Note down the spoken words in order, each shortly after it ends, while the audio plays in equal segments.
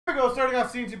Here we go, starting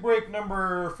off CNC break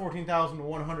number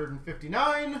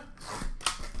 14,159.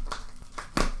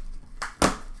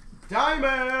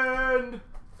 Diamond!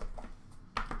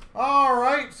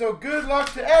 Alright, so good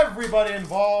luck to everybody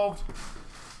involved.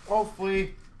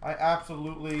 Hopefully, I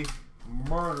absolutely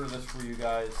murder this for you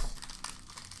guys.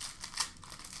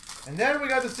 And then we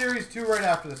got the Series 2 right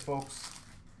after this, folks.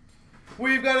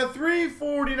 We've got a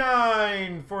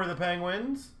 349 for the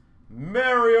Penguins.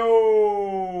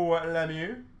 Mario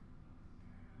Lemieux.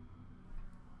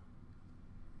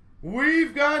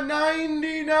 We've got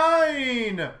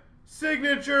 99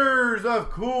 signatures of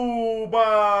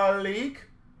Kubalik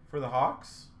for the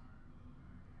Hawks.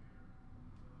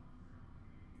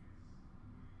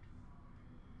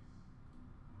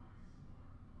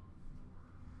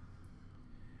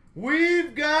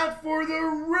 We've got for the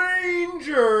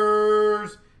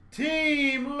Rangers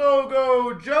team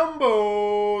logo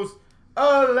jumbos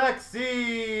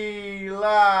Alexis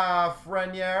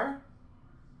Lafreniere.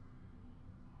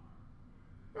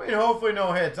 I mean, hopefully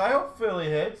no hits. I hope Philly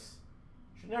hits.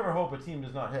 Should never hope a team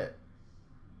does not hit.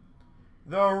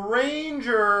 The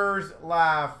Rangers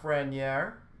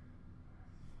Lafreniere.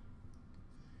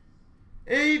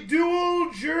 A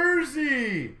dual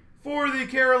jersey for the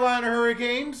Carolina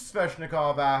Hurricanes,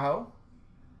 Svechnikov Aho.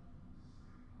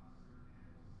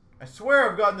 I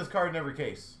swear I've gotten this card in every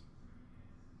case.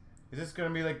 Is this going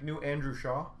to be like new Andrew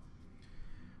Shaw?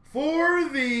 For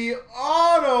the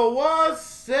Ottawa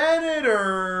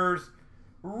Senators,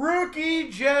 rookie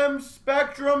gem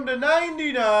spectrum to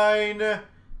 99,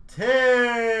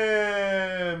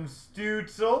 Tim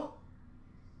Stützle.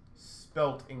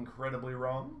 Spelt incredibly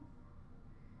wrong.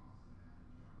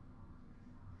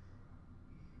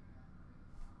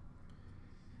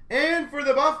 And for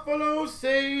the Buffalo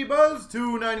Sabres,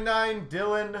 299,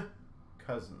 Dylan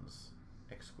Cousins.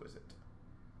 Exquisite.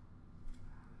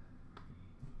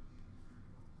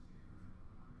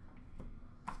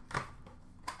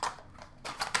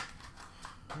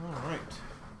 All right.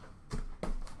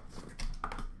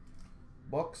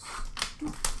 Books.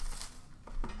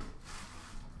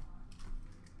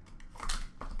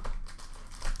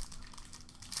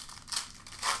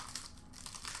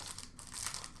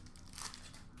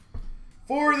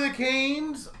 For the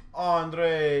Canes,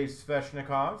 Andrei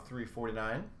Svechnikov,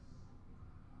 349.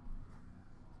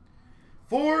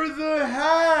 For the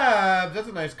Habs, that's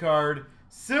a nice card.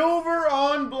 Silver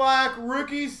on black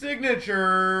rookie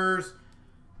signatures,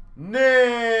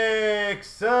 Nick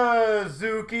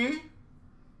Suzuki.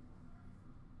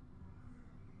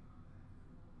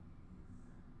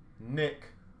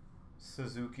 Nick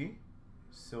Suzuki,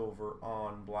 silver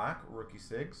on black rookie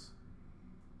sigs.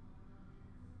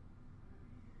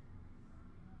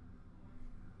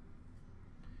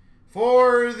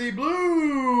 For the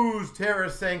Blues,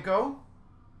 Tarasenko.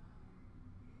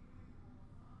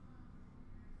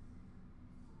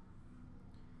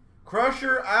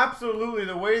 Crusher, absolutely.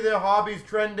 The way the hobby's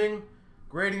trending,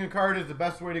 grading a card is the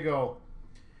best way to go.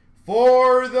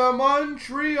 For the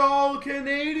Montreal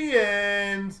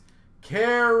Canadiens,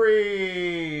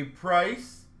 Carey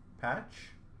Price, patch.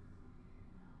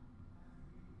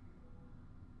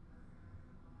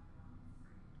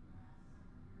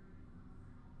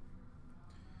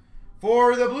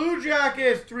 For the Blue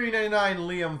Jackets, $3.99,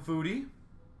 Liam Foudy.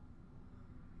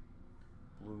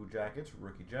 Blue Jackets,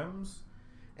 rookie gems.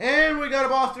 And we got a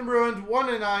Boston Bruins,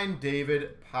 $1.99,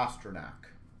 David Pastrnak.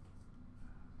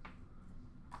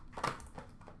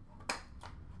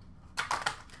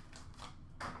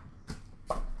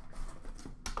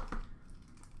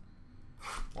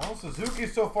 Well, Suzuki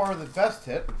so far the best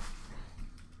hit.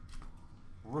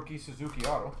 Rookie Suzuki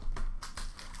auto.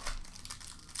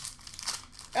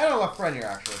 And a Lafreniere,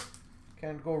 actually.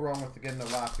 Can't go wrong with getting a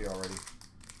Laffy already.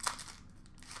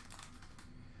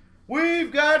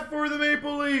 We've got for the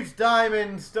Maple Leafs,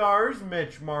 Diamond Stars,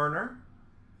 Mitch Marner,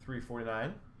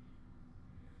 $3.49.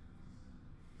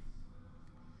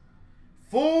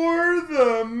 For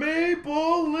the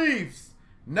Maple Leafs,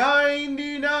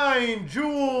 99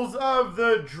 Jewels of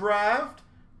the Draft,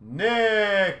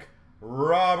 Nick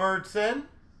Robertson.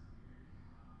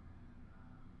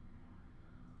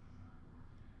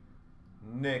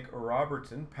 Nick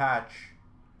Robertson, patch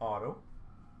auto.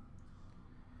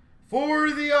 For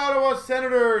the Ottawa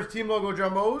Senators, team logo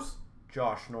jumbos,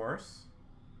 Josh Norris.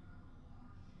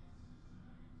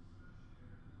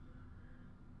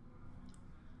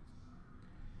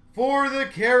 For the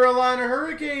Carolina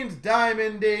Hurricanes,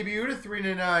 diamond debut to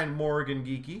 399, Morgan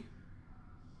Geekie.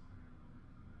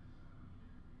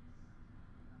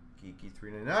 Geekie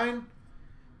 399.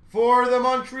 For the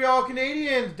Montreal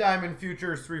Canadiens, Diamond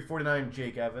Futures, $3.49,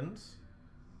 Jake Evans.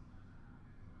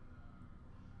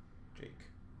 Jake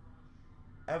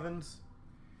Evans.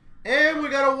 And we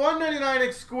got a 199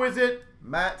 exquisite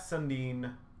Matt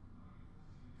Sundin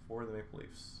for the Maple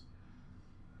Leafs.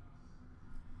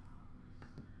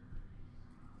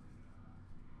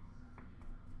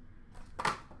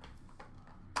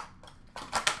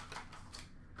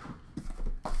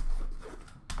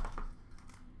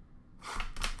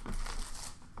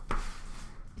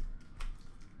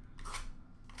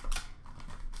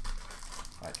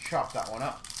 I chopped that one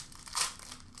up.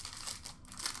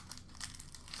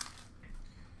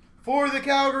 For the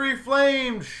Calgary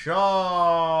Flames,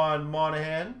 Sean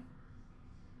Monahan,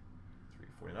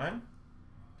 349.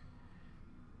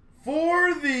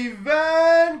 For the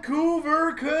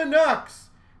Vancouver Canucks,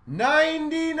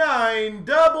 99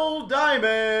 double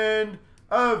diamond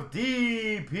of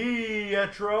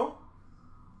DiPietro.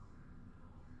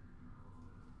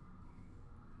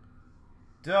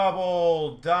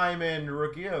 Double diamond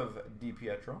rookie of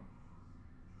DiPietro.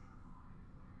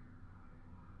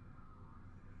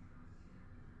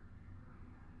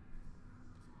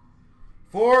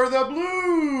 For the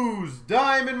Blues,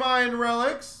 Diamond Mine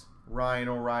Relics, Ryan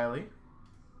O'Reilly.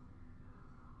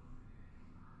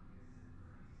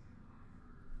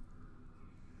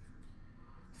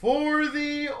 For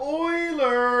the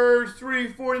Oilers,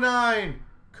 349,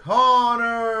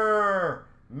 Connor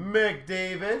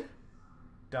McDavid,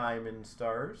 Diamond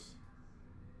Stars.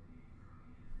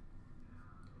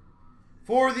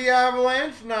 For the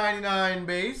Avalanche, 99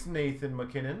 base, Nathan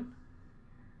MacKinnon.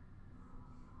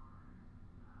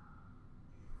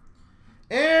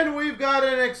 And we've got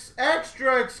an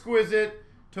extra exquisite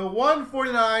to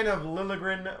 149 of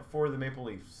Liljegren for the Maple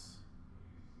Leafs.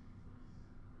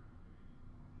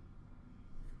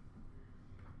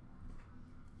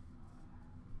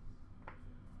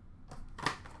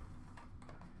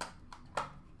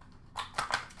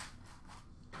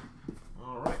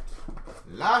 All right.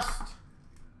 Last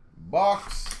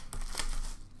box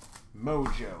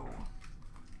mojo.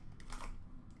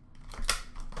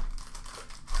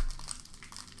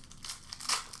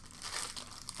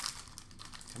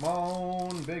 Come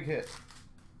on, big hit.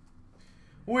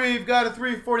 We've got a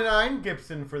 349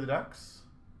 Gibson for the Ducks.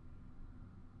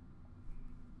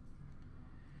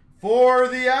 For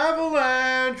the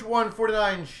Avalanche,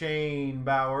 149 Shane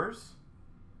Bowers.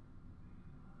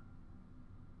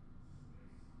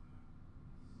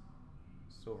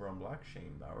 Silver on black,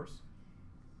 Shane Bowers.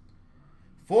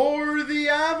 For the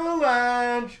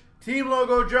Avalanche, team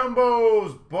logo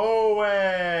jumbos,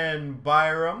 Bowen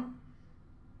Byram.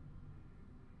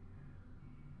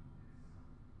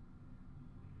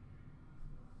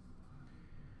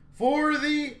 For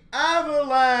the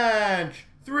Avalanche,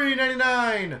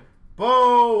 $3.99,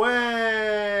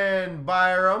 Bowen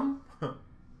Byram.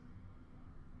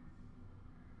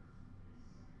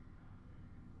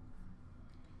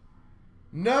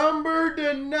 Number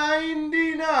to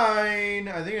 99,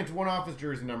 I think it's one off his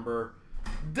jersey number.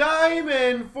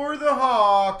 Diamond for the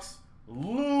Hawks,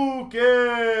 Lucas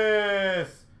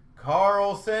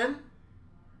Carlson.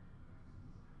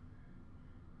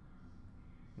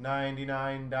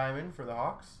 99 diamond for the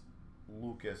Hawks,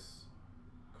 Lucas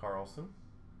Carlson.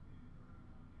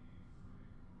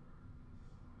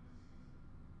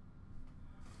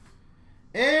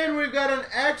 And we've got an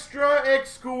extra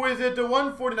exquisite to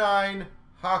 149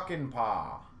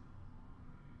 Hakanpää.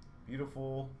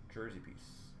 Beautiful jersey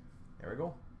piece. There we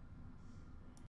go.